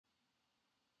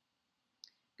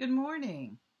Good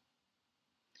morning.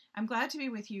 I'm glad to be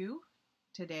with you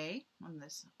today on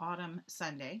this autumn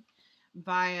Sunday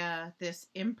via this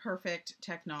imperfect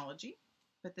technology,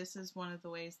 but this is one of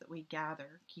the ways that we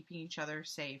gather, keeping each other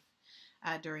safe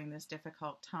during this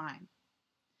difficult time.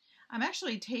 I'm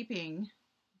actually taping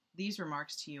these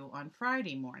remarks to you on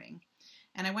Friday morning,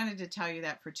 and I wanted to tell you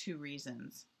that for two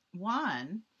reasons.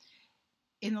 One,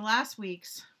 in the last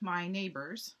weeks, my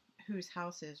neighbors, whose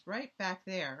house is right back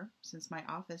there, since my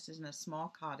office is in a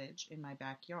small cottage in my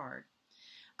backyard,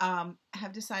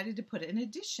 have decided to put an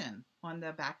addition on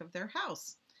the back of their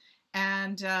house.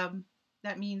 And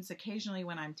that means occasionally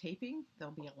when I'm taping,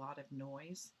 there'll be a lot of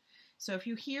noise. So if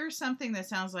you hear something that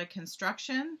sounds like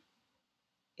construction,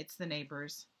 it's the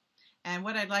neighbors. And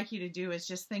what I'd like you to do is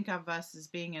just think of us as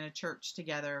being in a church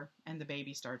together and the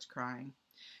baby starts crying.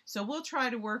 So we'll try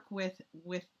to work with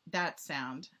that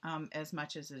sound as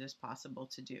much as it is possible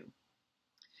to do.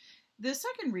 The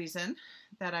second reason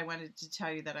that I wanted to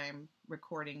tell you that I'm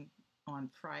recording on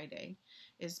Friday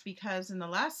is because in the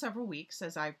last several weeks,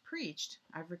 as I've preached,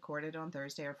 I've recorded on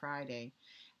Thursday or Friday.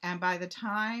 And by the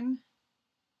time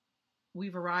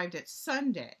we've arrived at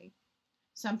Sunday,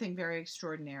 something very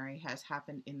extraordinary has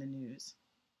happened in the news.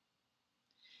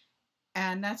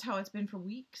 And that's how it's been for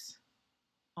weeks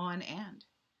on end.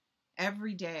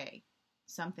 Every day,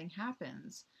 something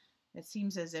happens. It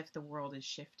seems as if the world is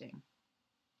shifting.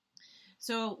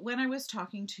 So when I was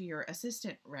talking to your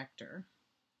assistant rector,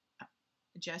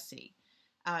 Jessie,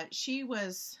 she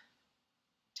was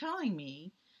telling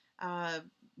me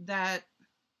that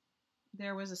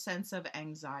there was a sense of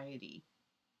anxiety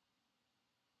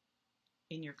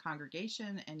in your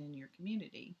congregation and in your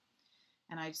community.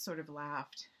 And I sort of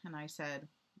laughed and I said,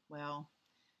 well,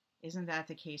 isn't that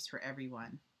the case for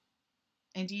everyone?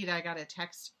 Indeed, I got a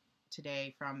text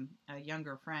today from a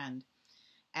younger friend,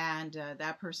 and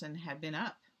that person had been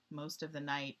up most of the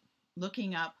night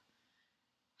looking up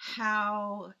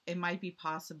how it might be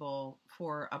possible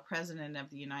for a president of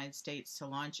the United States to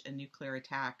launch a nuclear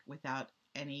attack without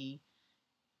any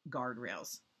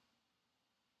guardrails.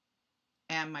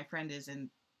 And my friend is in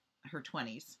her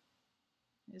 20s.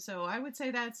 So I would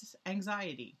say that's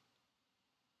anxiety.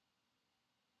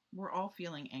 We're all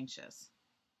feeling anxious.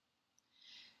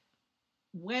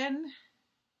 When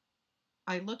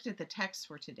I looked at the text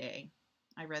for today,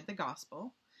 I read the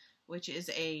gospel, which is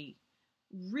a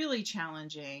really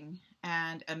challenging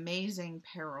and amazing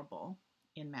parable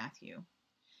in Matthew.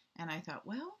 And I thought,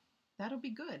 well, that'll be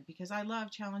good because I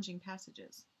love challenging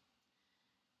passages.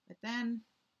 But then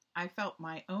I felt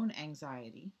my own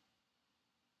anxiety,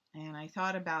 and I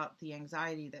thought about the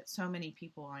anxiety that so many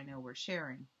people I know were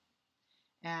sharing.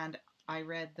 And I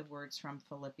read the words from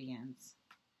Philippians.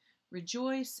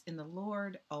 Rejoice in the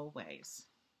Lord always.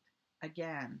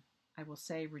 Again, I will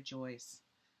say rejoice.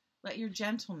 Let your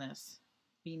gentleness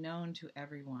be known to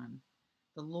everyone.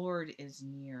 The Lord is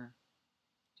near.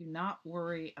 Do not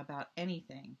worry about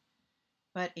anything,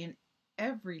 but in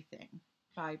everything,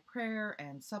 by prayer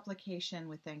and supplication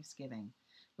with thanksgiving,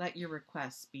 let your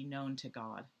requests be known to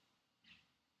God.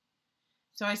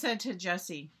 So I said to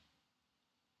Jessie,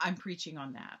 I'm preaching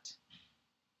on that.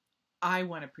 I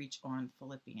want to preach on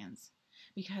Philippians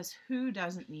because who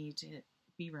doesn't need to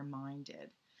be reminded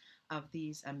of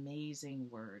these amazing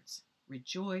words?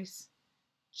 Rejoice,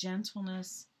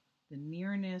 gentleness, the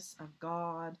nearness of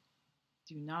God.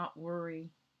 Do not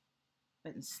worry,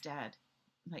 but instead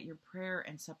let your prayer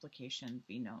and supplication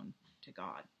be known to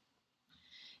God.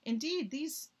 Indeed,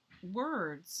 these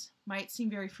words might seem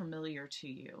very familiar to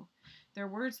you. They're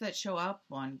words that show up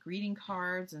on greeting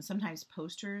cards and sometimes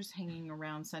posters hanging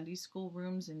around Sunday school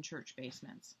rooms in church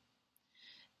basements.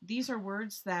 These are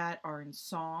words that are in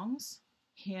songs,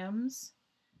 hymns,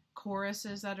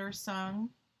 choruses that are sung,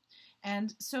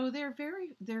 and so they're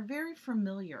very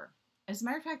familiar. As a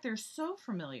matter of fact, they're so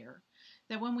familiar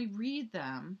that when we read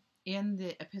them in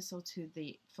the epistle to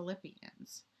the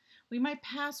Philippians, we might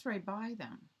pass right by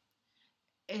them.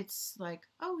 It's like,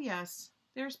 oh yes,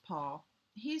 there's Paul.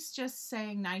 He's just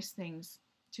saying nice things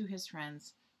to his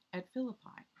friends at Philippi.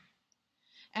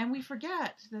 And we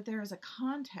forget that there is a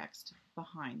context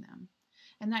behind them.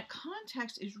 And that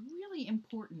context is really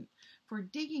important for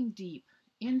digging deep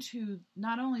into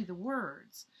not only the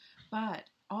words, but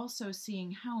also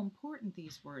seeing how important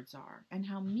these words are and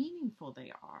how meaningful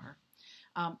they are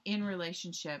in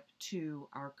relationship to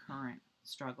our current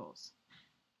struggles.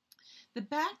 The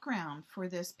background for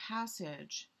this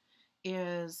passage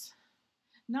is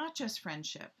not just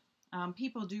friendship.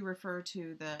 People do refer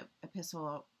to the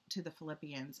epistle to the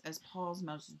Philippians as Paul's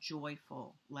most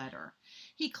joyful letter.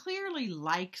 He clearly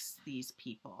likes these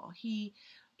people. He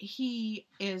he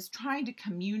is trying to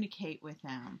communicate with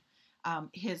them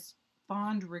his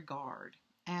fond regard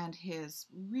and his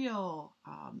real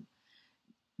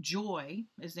joy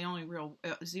is the only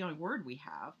word we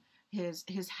have.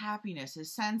 His happiness,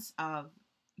 his sense of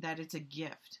that it's a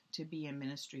gift to be in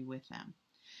ministry with them.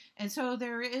 And so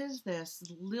there is this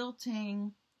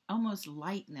lilting, almost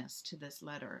lightness to this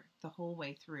letter the whole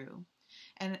way through.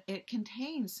 And it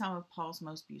contains some of Paul's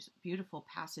most beautiful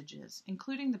passages,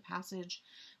 including the passage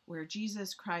where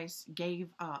Jesus Christ gave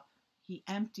up. He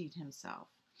emptied himself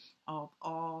of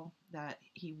all that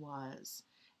he was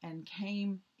and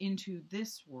came into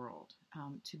this world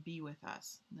to be with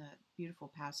us. The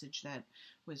beautiful passage that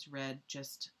was read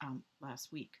just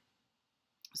last week.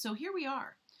 So here we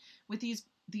are with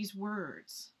these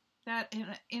words that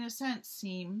in a sense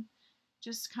seem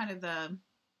just kind of the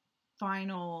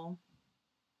final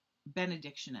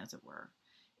benediction, as it were,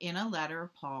 in a letter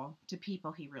of Paul to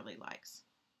people he really likes.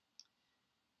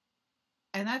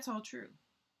 And that's all true.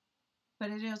 But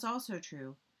it is also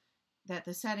true that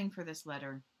the setting for this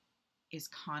letter is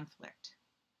conflict.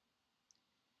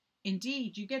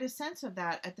 Indeed, you get a sense of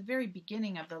that at the very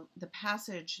beginning of the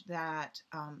passage that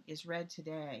is read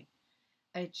today.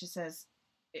 It just says,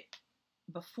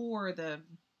 before the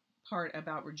part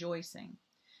about rejoicing,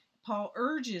 Paul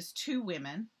urges two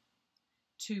women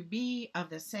to be of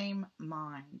the same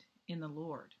mind in the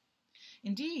Lord.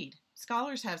 Indeed,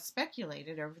 scholars have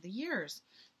speculated over the years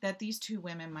that these two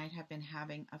women might have been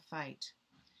having a fight.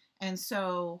 And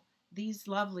so these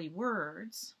lovely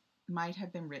words might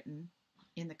have been written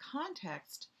in the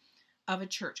context of a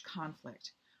church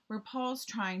conflict, where Paul's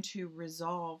trying to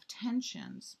resolve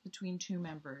tensions between two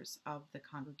members of the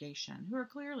congregation who are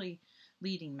clearly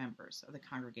leading members of the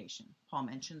congregation. Paul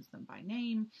mentions them by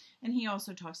name, and he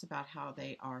also talks about how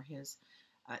they are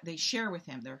they share with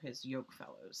him, they're his yoke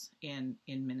fellows in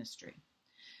ministry.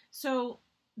 So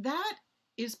that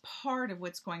is part of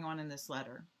what's going on in this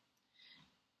letter.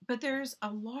 But there's a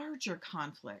larger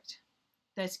conflict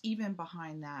that's even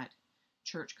behind that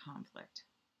church conflict.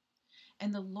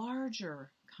 And the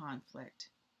larger conflict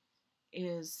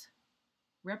is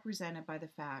represented by the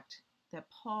fact that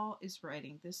Paul is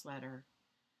writing this letter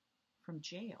from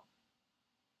jail.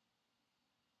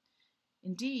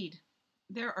 Indeed,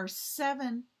 there are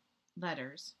 7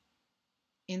 letters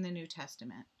in the New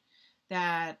Testament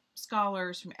that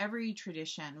scholars from every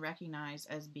tradition recognize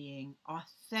as being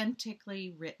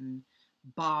authentically written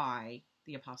by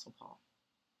the Apostle Paul.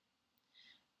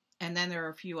 And then there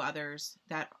are a few others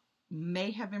that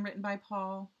may have been written by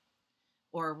Paul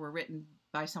or were written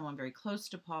by someone very close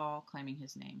to Paul, claiming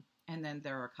his name. And then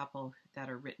there are a couple that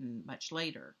are written much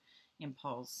later in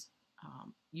Paul's,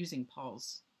 using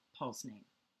Paul's name.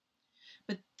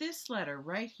 But this letter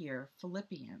right here,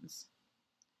 Philippians,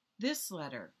 this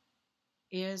letter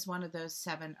is one of those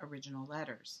 7 original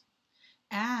letters.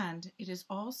 And it is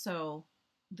also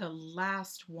the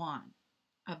last one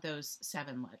of those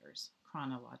 7 letters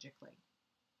chronologically.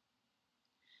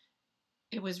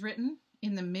 It was written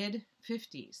in the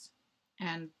mid-50s,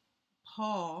 and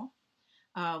Paul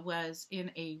was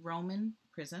in a Roman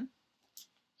prison.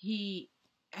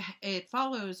 It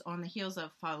follows on the heels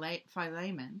of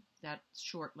Philemon, that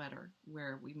short letter,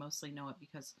 where we mostly know it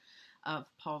because of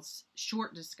Paul's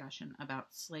short discussion about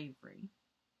slavery.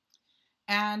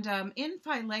 And in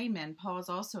Philemon, Paul is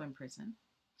also in prison.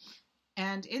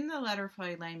 And in the letter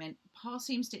Philemon, Paul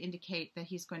seems to indicate that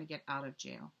he's going to get out of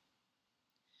jail.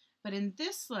 But in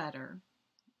this letter,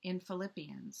 in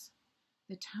Philippians,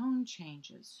 the tone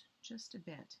changes just a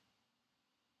bit.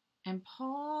 And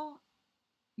Paul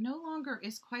no longer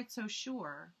is quite so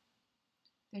sure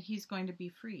that he's going to be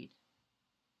freed.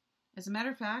 As a matter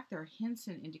of fact, there are hints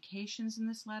and indications in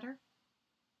this letter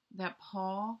that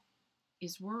Paul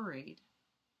is worried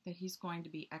that he's going to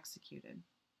be executed.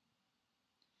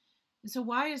 And so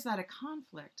why is that a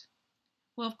conflict?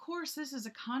 Well, of course, this is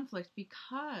a conflict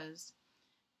because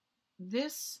the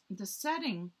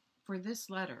setting for this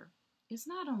letter is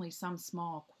not only some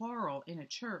small quarrel in a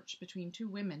church between two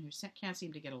women who can't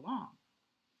seem to get along,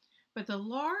 but the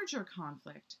larger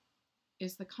conflict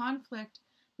is the conflict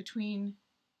between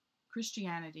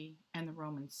Christianity and the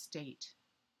Roman state.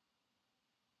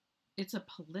 It's a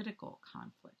political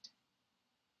conflict.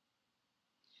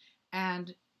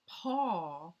 And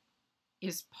Paul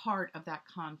is part of that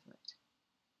conflict.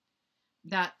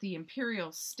 That the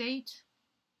imperial state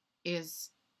is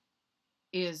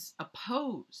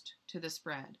opposed to the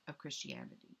spread of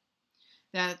Christianity.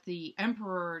 That the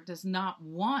emperor does not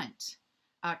want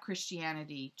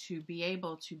Christianity to be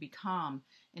able to become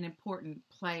an important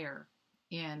player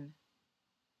in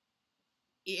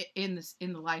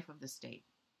the life of the state.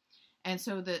 And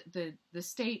so the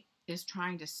state is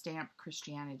trying to stamp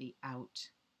Christianity out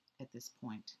at this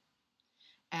point,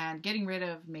 and getting rid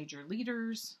of major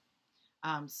leaders,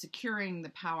 securing the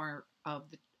power of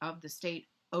the state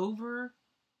over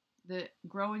the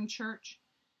growing church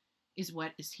is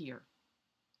what is here.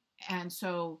 And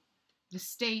so the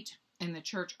state and the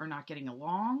church are not getting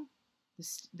along.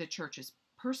 The church is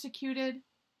persecuted.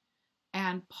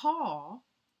 And Paul,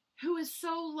 who is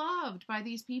so loved by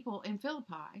these people in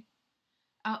Philippi,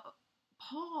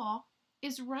 Paul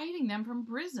is writing them from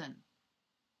prison.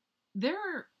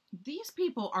 These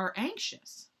people are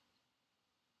anxious.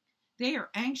 They are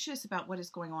anxious about what is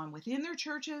going on within their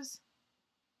churches.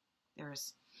 There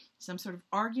is some sort of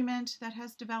argument that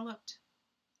has developed.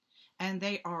 And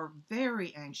they are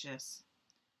very anxious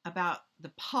about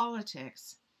the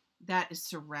politics that is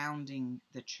surrounding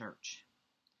the church.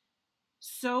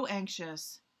 So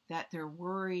anxious that they're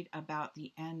worried about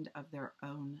the end of their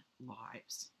own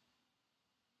lives.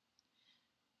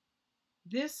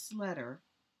 This letter,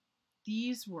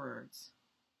 these words,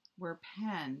 were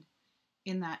penned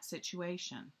in that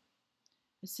situation.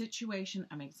 A situation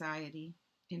of anxiety,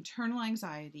 internal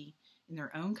anxiety in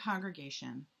their own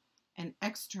congregation, and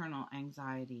external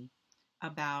anxiety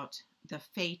about the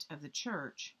fate of the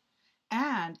church,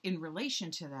 and in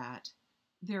relation to that,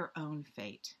 their own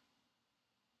fate.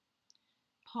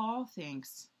 Paul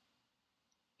thinks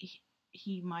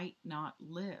he might not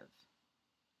live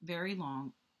very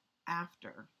long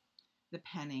after the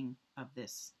penning of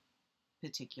this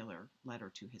particular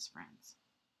letter to his friends.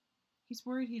 He's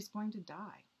worried he's going to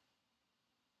die.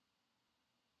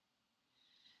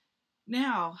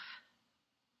 Now,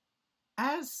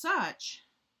 as such,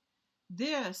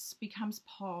 this becomes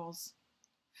Paul's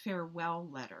farewell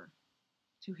letter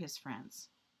to his friends.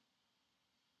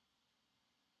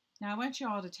 Now, I want you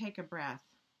all to take a breath,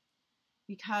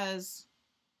 because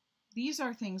these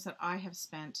are things that I have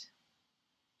spent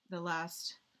the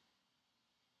last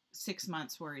 6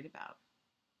 months worried about.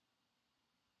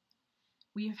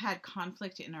 We have had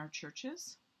conflict in our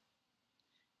churches,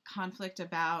 conflict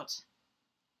about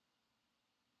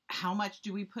how much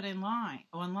do we put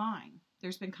online.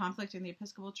 There's been conflict in the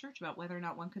Episcopal Church about whether or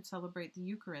not one could celebrate the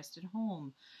Eucharist at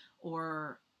home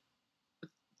or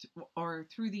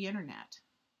through the internet.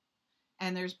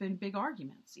 And there's been big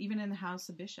arguments, even in the House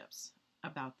of Bishops,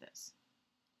 about this.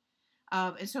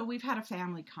 And so we've had a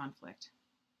family conflict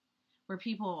where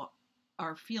people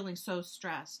are feeling so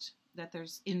stressed that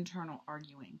there's internal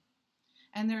arguing.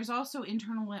 And there's also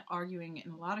internal arguing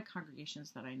in a lot of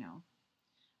congregations that I know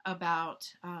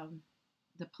about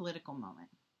the political moment.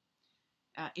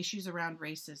 Issues around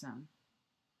racism,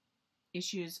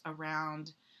 issues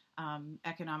around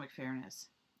economic fairness,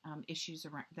 issues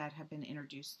that have been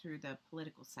introduced through the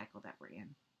political cycle that we're in.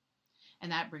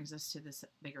 And that brings us to this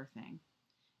bigger thing,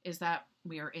 is that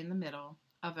we are in the middle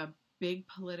of a big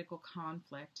political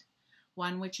conflict,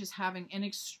 one which is having an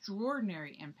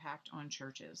extraordinary impact on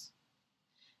churches.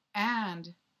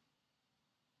 And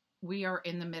we are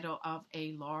in the middle of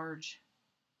a large,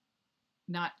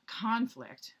 not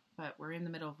conflict, but we're in the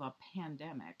middle of a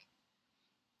pandemic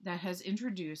that has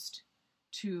introduced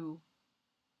to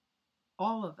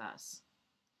all of us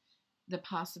the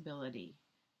possibility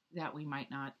that we might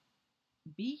not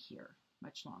be here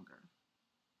much longer.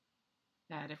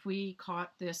 That if we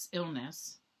caught this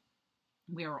illness,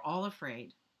 we are all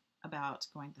afraid about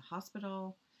going to the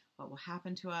hospital, what will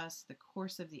happen to us, the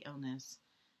course of the illness,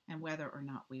 and whether or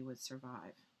not we would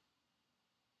survive.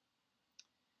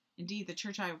 Indeed, the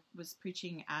church I was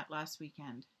preaching at last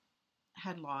weekend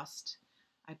had lost,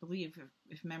 I believe,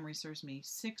 if memory serves me,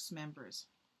 6 members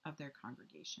of their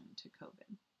congregation to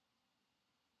COVID.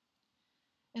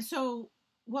 And so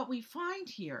what we find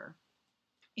here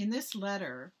in this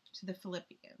letter to the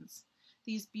Philippians,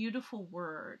 these beautiful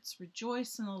words,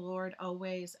 rejoice in the Lord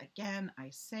always. Again, I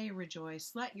say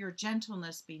rejoice. Let your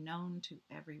gentleness be known to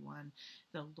everyone.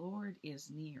 The Lord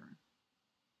is near.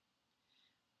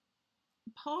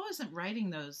 Paul isn't writing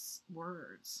those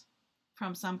words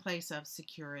from some place of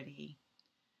security,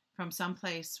 from some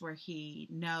place where he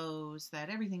knows that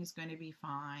everything's going to be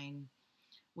fine,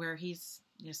 where he's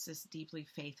just this deeply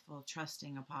faithful,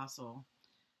 trusting apostle.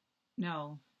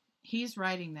 No, he's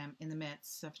writing them in the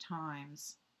midst of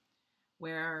times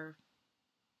where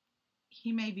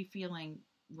he may be feeling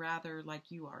rather like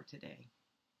you are today.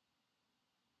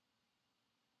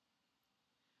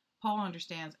 Paul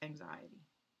understands anxiety.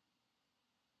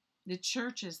 The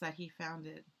churches that he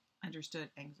founded understood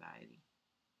anxiety.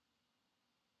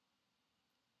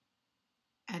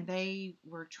 And they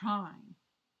were trying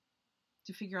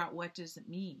to figure out, what does it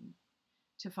mean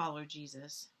to follow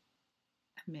Jesus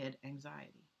amid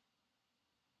anxiety?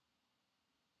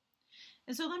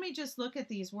 And so let me just look at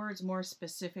these words more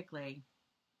specifically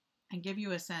and give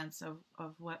you a sense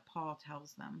of what Paul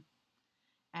tells them.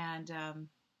 And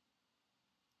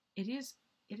it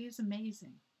is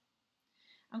amazing.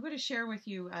 I'm going to share with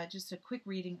you just a quick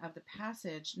reading of the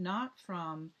passage, not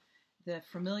from the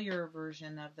familiar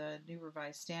version of the New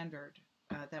Revised Standard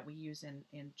that we use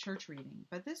in church reading,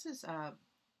 but this is a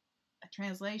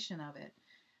translation of it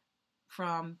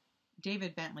from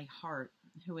David Bentley Hart,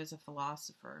 who is a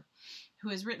philosopher, who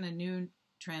has written a new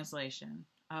translation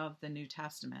of the New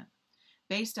Testament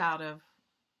based out of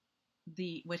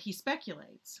what he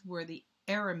speculates were the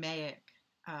Aramaic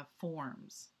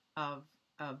forms of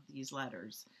these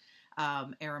letters.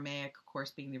 Aramaic, of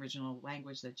course, being the original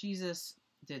language that Jesus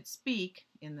did speak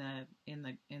in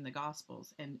the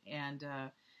Gospels, and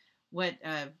what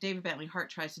David Bentley Hart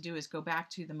tries to do is go back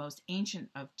to the most ancient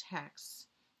of texts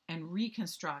and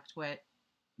reconstruct what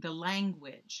the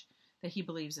language that he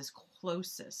believes is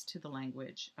closest to the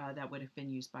language that would have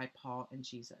been used by Paul and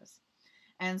Jesus.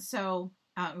 And so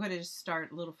I'm going to just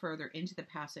start a little further into the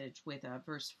passage with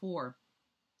verse 4.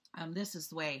 This is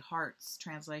the way Hart's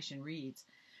translation reads.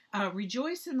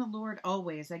 Rejoice in the Lord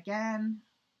always. Again,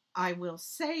 I will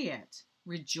say it,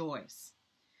 rejoice.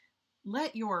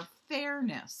 Let your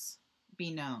fairness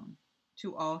be known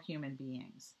to all human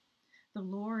beings. The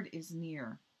Lord is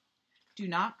near. Do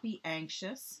not be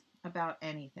anxious about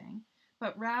anything,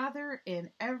 but rather in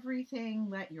everything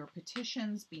let your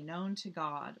petitions be known to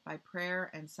God by prayer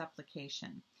and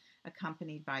supplication,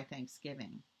 accompanied by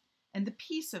thanksgiving. And the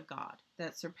peace of God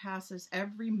that surpasses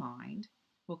every mind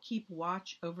will keep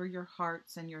watch over your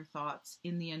hearts and your thoughts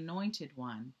in the Anointed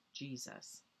One,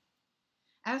 Jesus.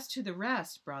 As to the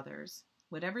rest, brothers,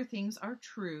 whatever things are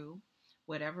true,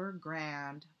 whatever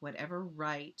grand, whatever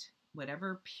right,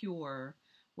 whatever pure,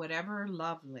 whatever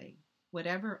lovely,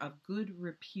 whatever of good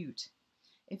repute,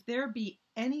 if there be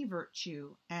any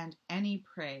virtue and any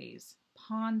praise,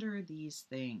 ponder these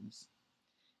things.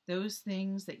 Those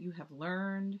things that you have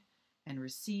learned and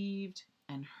received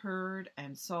and heard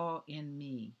and saw in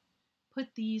me, put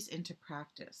these into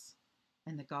practice,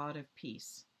 and the God of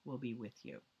peace will be with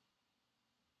you.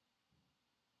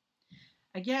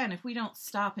 Again, if we don't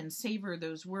stop and savor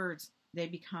those words, they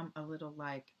become a little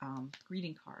like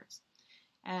greeting cards.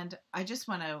 And I just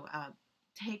want to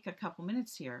take a couple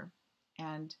minutes here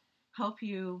and help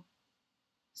you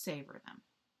savor them.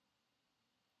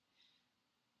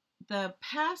 The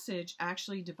passage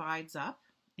actually divides up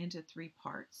into three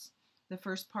parts. The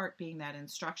first part being that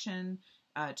instruction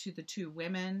to the two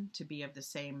women to be of the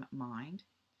same mind.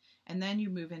 And then you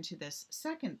move into this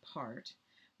second part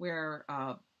where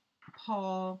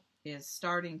Paul is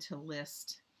starting to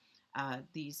list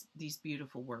these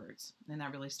beautiful words. And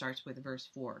that really starts with verse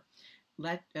 4.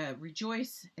 Let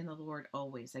rejoice in the Lord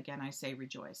always. Again, I say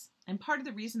rejoice. And part of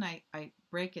the reason I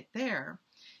break it there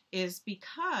is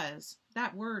because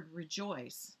that word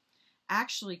rejoice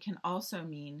actually can also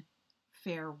mean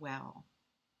farewell.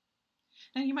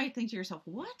 Now you might think to yourself,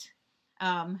 what?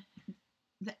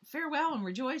 Farewell and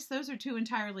rejoice, those are two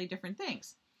entirely different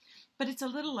things. But it's a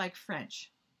little like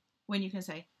French when you can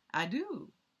say adieu,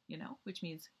 which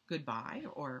means goodbye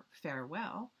or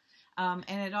farewell. And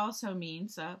it also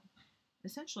means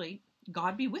essentially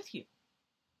God be with you.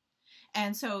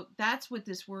 And so that's what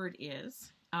this word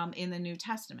is in the New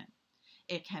Testament.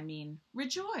 It can mean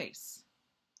rejoice,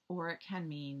 or it can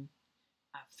mean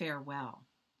farewell.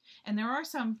 And there are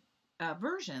some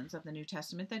versions of the New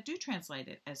Testament that do translate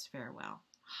it as farewell,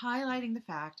 highlighting the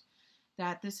fact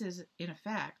that this is, in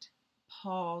effect,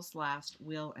 Paul's last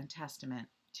will and testament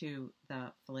to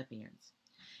the Philippians.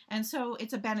 And so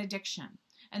it's a benediction.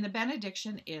 And the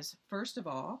benediction is, first of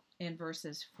all, in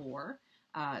verses 4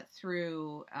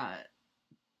 through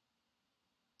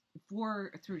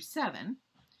 7,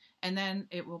 and then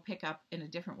it will pick up in a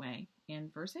different way in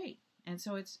verse 8. And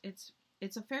so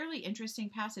it's a fairly interesting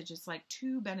passage. It's like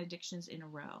two benedictions in a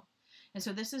row. And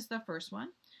so this is the first one.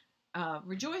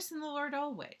 Rejoice in the Lord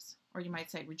always. Or you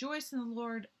might say, rejoice in the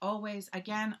Lord always.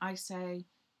 Again, I say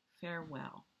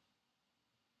farewell.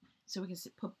 So we can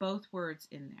put both words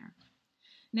in there.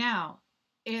 Now,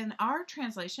 in our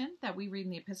translation that we read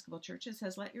in the Episcopal Church, it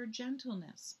says, let your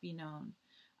gentleness be known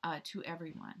to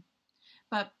everyone.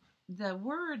 But the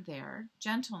word there,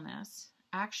 gentleness,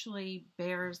 actually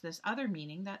bears this other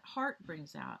meaning that Hart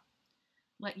brings out.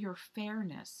 Let your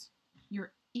fairness,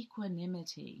 your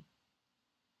equanimity,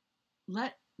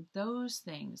 let those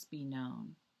things be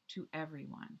known to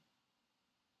everyone.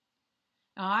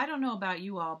 Now, I don't know about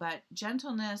you all, but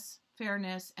gentleness,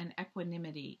 fairness, and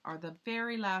equanimity are the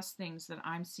very last things that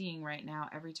I'm seeing right now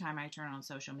every time I turn on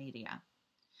social media.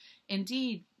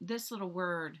 Indeed, this little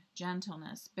word,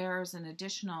 gentleness, bears an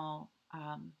additional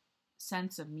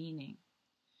sense of meaning.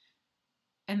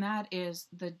 And that is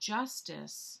the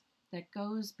justice that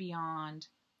goes beyond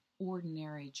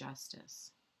ordinary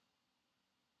justice.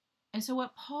 And so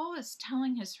what Paul is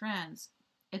telling his friends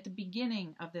at the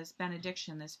beginning of this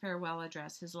benediction, this farewell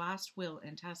address, his last will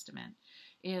and testament,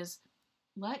 is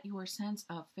let your sense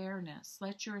of fairness,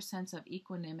 let your sense of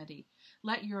equanimity,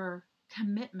 let your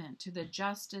commitment to the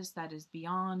justice that is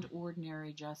beyond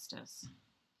ordinary justice,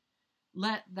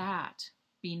 let that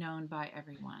be known by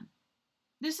everyone.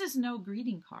 This is no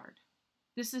greeting card.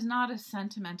 This is not a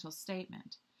sentimental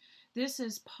statement. This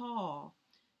is Paul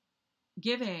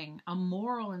giving a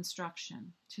moral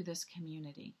instruction to this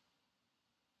community.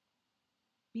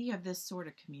 Be of this sort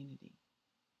of community.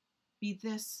 Be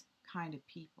this kind of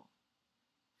people.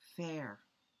 Fair.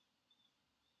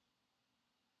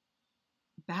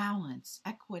 Balance,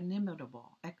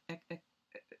 equanimable,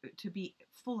 to be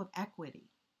full of equity.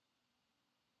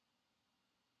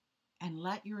 And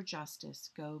let your justice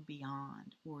go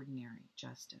beyond ordinary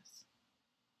justice.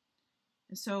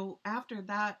 And so after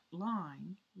that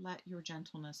line, let your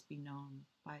gentleness be known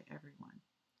by everyone.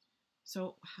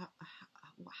 So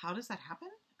how does that happen?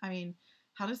 I mean,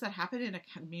 how does that happen in a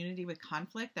community with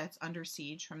conflict that's under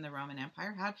siege from the Roman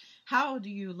Empire? How do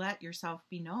you let yourself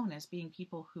be known as being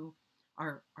people who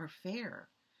are fair,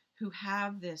 who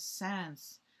have this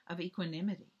sense of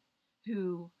equanimity,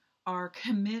 who are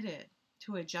committed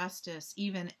to a justice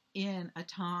even in a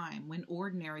time when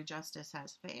ordinary justice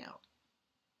has failed?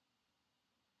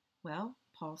 Well,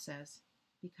 Paul says,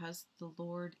 because the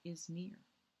Lord is near.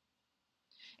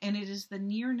 And it is the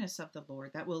nearness of the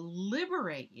Lord that will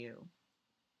liberate you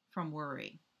from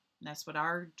worry. That's what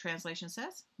our translation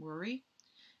says, worry.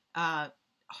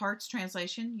 Hart's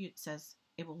translation says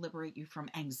it will liberate you from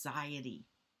anxiety.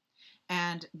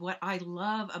 And what I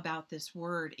love about this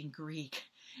word in Greek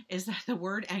is that the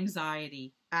word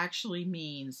anxiety actually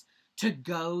means to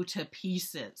go to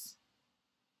pieces.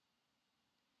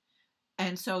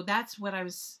 And so that's what I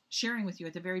was sharing with you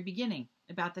at the very beginning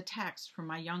about the text from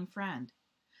my young friend.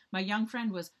 My young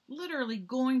friend was literally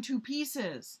going to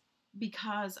pieces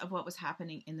because of what was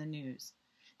happening in the news.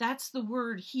 That's the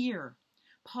word here.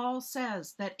 Paul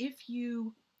says that if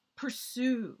you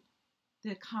pursue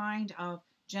the kind of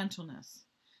gentleness,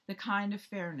 the kind of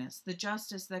fairness, the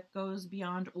justice that goes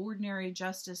beyond ordinary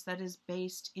justice that is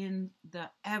based in the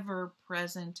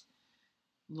ever-present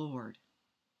Lord,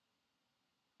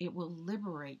 it will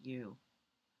liberate you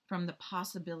from the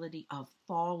possibility of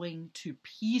falling to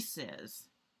pieces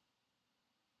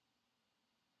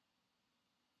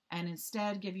and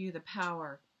instead give you the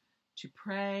power to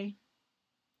pray,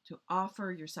 to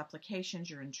offer your supplications,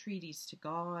 your entreaties to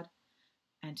God,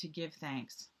 and to give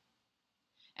thanks.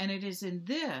 And it is in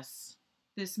this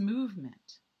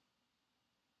movement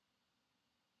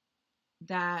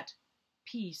that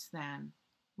peace then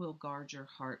will guard your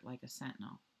heart like a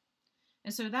sentinel.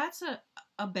 And so that's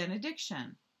a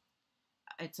benediction.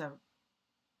 It's a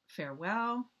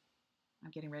farewell.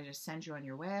 I'm getting ready to send you on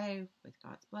your way with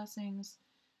God's blessings.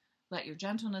 Let your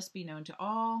gentleness be known to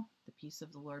all. The peace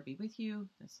of the Lord be with you.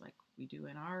 That's like we do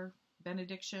in our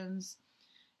benedictions.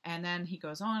 And then he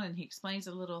goes on and he explains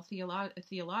a little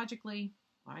theologically.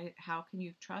 How can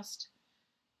you trust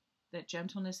that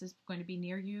gentleness is going to be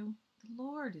near you? The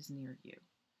Lord is near you.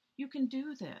 You can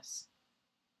do this.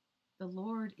 The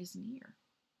Lord is near.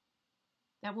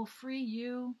 That will free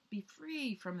you, be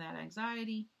free from that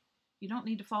anxiety. You don't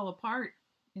need to fall apart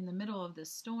in the middle of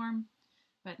this storm,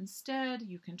 but instead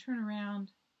you can turn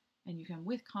around and you can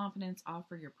with confidence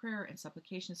offer your prayer and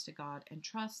supplications to God and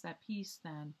trust that peace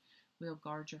then will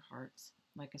guard your hearts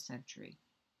like a sentry.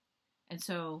 And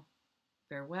so,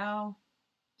 farewell,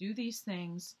 do these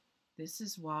things. This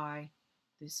is why,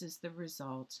 this is the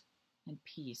result, and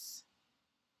peace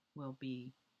will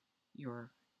be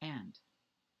your end.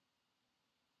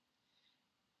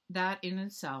 That in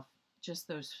itself, just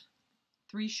those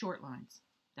 3 short lines,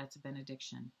 that's a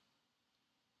benediction.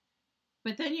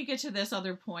 But then you get to this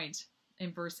other point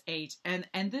in verse 8,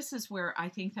 and this is where I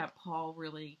think that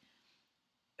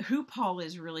who Paul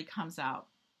is really comes out,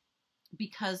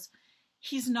 because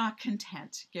he's not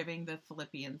content giving the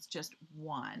Philippians just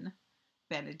 1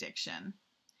 benediction.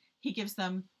 He gives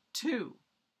them 2.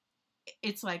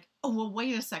 It's like, oh, well,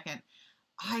 wait a second.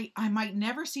 I might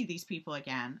never see these people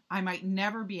again. I might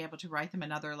never be able to write them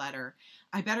another letter.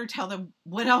 I better tell them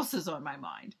what else is on my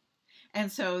mind.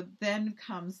 And so then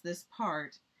comes this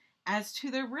part, as to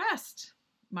the rest,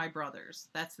 my brothers.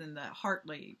 That's in the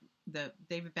Hartley, the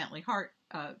David Bentley Hart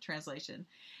translation.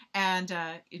 And,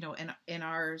 in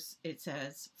ours, it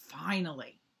says,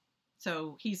 finally.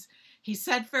 So he's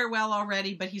said farewell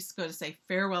already, but he's going to say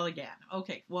farewell again.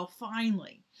 Okay, well,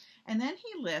 finally. And then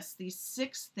he lists these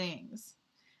 6 things.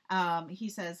 He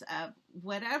says,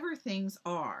 whatever things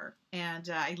are, and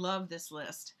I love this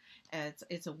list.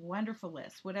 It's a wonderful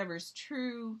list. Whatever is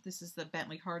true, this is the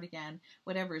Bentley Hart again.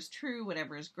 Whatever is true,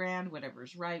 whatever is grand, whatever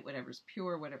is right, whatever is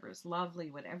pure, whatever is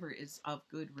lovely, whatever is of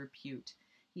good repute.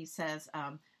 He says,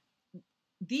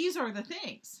 these are the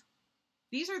things.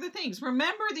 These are the things.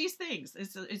 Remember these things.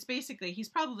 It's basically, he's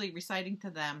probably reciting to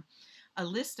them a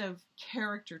list of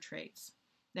character traits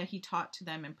that he taught to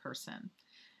them in person.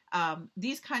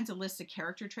 These kinds of lists of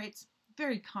character traits,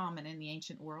 very common in the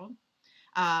ancient world.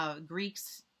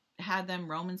 Greeks had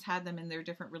them, Romans had them in their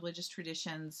different religious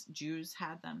traditions, Jews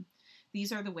had them.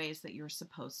 These are the ways that you're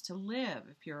supposed to live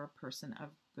if you're a person of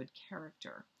good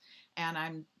character.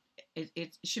 And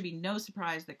it should be no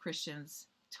surprise that Christians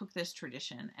took this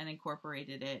tradition and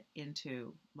incorporated it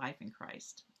into life in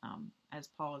Christ, as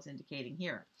Paul is indicating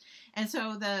here. And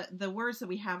so the words that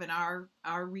we have in our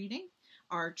reading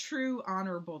are true,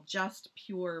 honorable, just,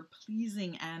 pure,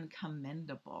 pleasing, and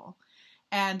commendable.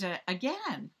 And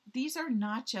again, these are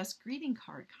not just greeting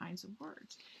card kinds of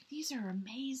words. These are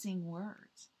amazing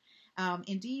words.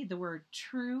 Indeed, the word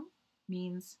true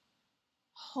means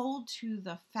hold to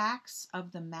the facts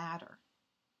of the matter.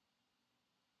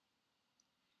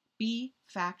 Be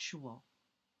factual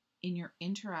in your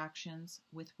interactions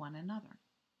with one another.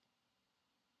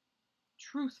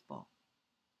 Truthful.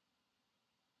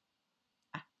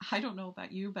 I don't know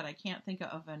about you, but I can't think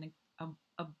of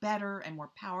a better and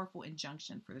more powerful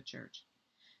injunction for the church.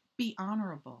 Be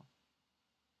honorable.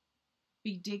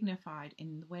 Be dignified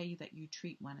in the way that you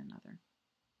treat one another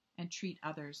and treat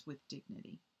others with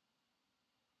dignity.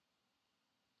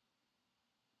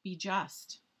 Be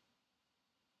just.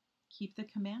 Keep the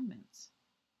commandments.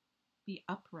 Be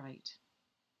upright.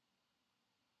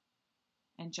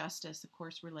 And justice, of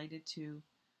course, related to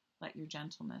let your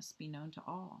gentleness be known to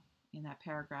all in that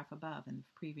paragraph above in the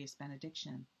previous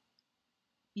benediction.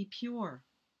 Be pure.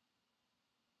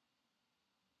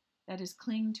 That is,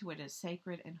 cling to it as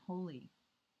sacred and holy.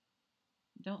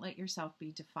 Don't let yourself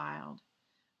be defiled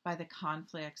by the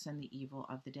conflicts and the evil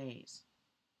of the days.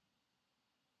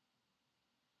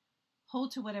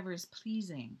 Hold to whatever is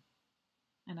pleasing.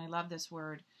 And I love this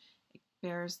word. It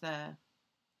bears the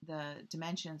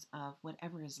dimensions of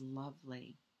whatever is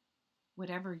lovely,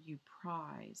 whatever you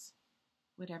prize,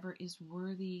 whatever is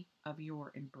worthy of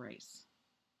your embrace.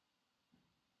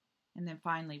 And then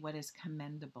finally, what is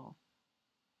commendable?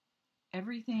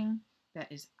 Everything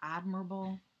that is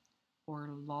admirable or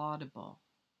laudable.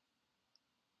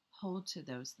 Hold to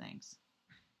those things.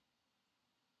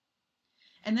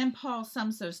 And then Paul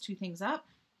sums those 2 things up.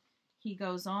 He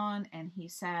goes on and he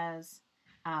says,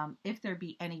 if there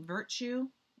be any virtue,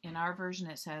 in our version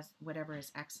it says whatever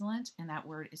is excellent, and that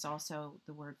word is also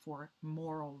the word for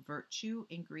moral virtue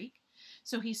in Greek.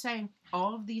 So he's saying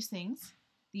all of these things,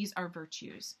 these are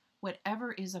virtues.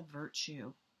 Whatever is a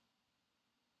virtue,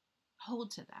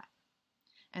 hold to that.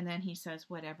 And then he says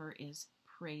whatever is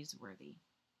praiseworthy.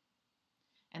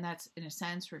 And that's, in a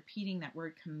sense, repeating that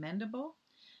word commendable.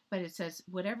 But it says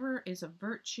whatever is a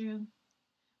virtue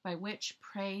by which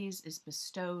praise is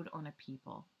bestowed on a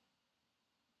people.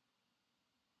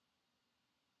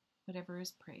 Whatever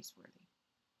is praiseworthy.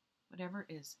 Whatever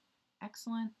is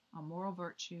excellent, a moral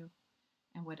virtue,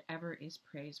 and whatever is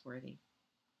praiseworthy.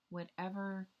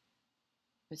 Whatever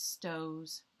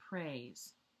bestows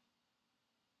praise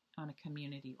on a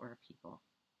community or a people.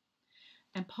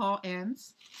 And Paul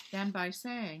ends then by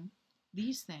saying,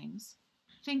 these things,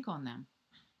 think on them.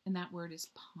 And that word is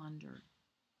ponder.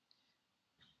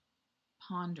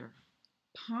 Ponder.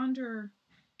 Ponder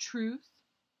truth,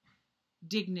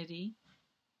 dignity,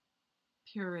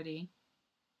 purity,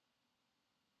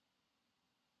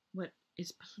 what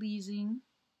is pleasing,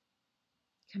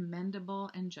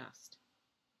 commendable, and just.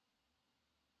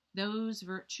 Those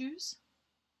virtues,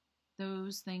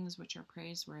 those things which are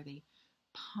praiseworthy,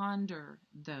 ponder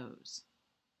those.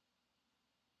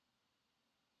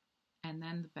 And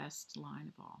then the best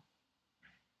line of all.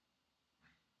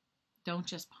 Don't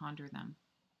just ponder them,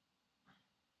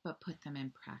 but put them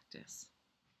in practice.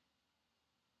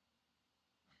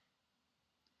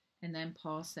 And then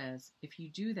Paul says, if you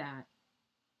do that,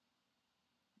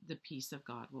 the peace of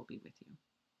God will be with you.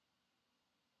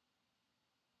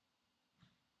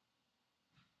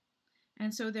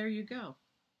 And so there you go.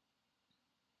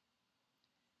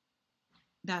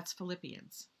 That's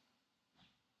Philippians.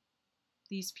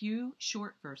 These few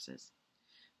short verses,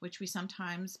 which we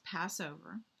sometimes pass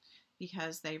over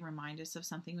because they remind us of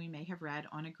something we may have read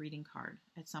on a greeting card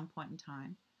at some point in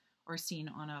time, or seen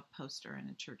on a poster in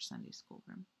a church Sunday school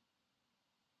room.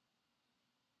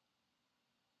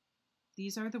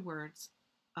 These are the words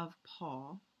of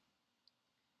Paul,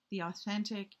 the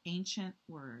authentic ancient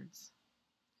words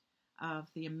of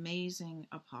the amazing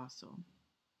apostle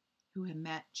who had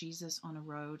met Jesus on a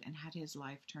road and had his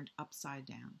life turned upside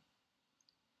down.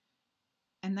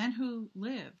 And then who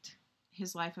lived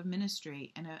his life of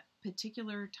ministry in a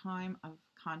particular time of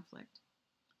conflict,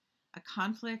 a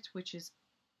conflict which is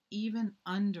even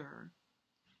under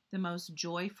the most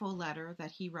joyful letter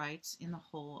that he writes in the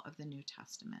whole of the New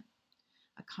Testament,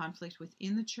 a conflict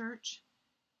within the church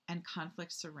and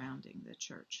conflict surrounding the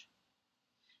church.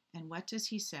 And what does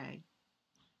he say?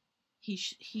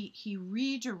 He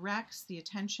redirects the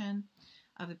attention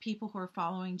of the people who are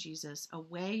following Jesus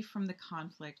away from the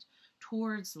conflict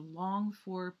towards the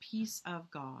longed-for peace of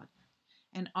God,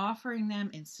 and offering them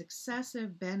in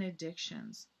successive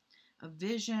benedictions a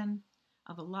vision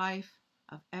of a life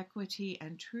of equity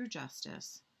and true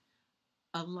justice,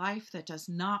 a life that does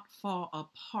not fall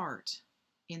apart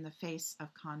in the face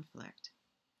of conflict,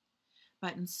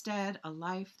 but instead a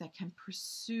life that can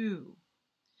pursue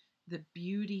the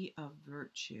beauty of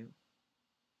virtue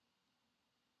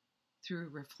through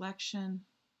reflection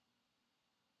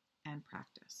and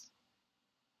practice.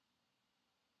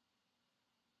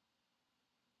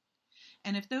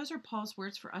 And if those are Paul's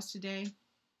words for us today,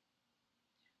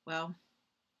 well,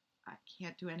 I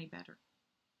can't do any better.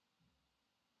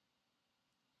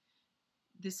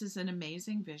 This is an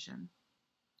amazing vision.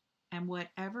 And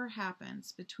whatever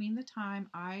happens between the time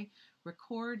I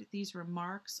record these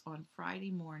remarks on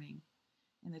Friday morning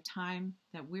and the time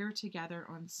that we're together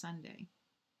on Sunday,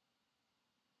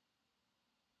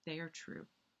 they are true.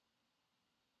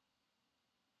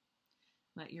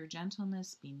 Let your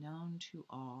gentleness be known to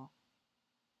all.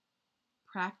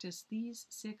 Practice these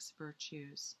 6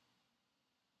 virtues,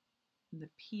 and the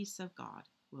peace of God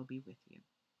will be with you.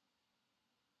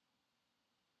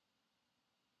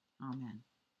 Amen.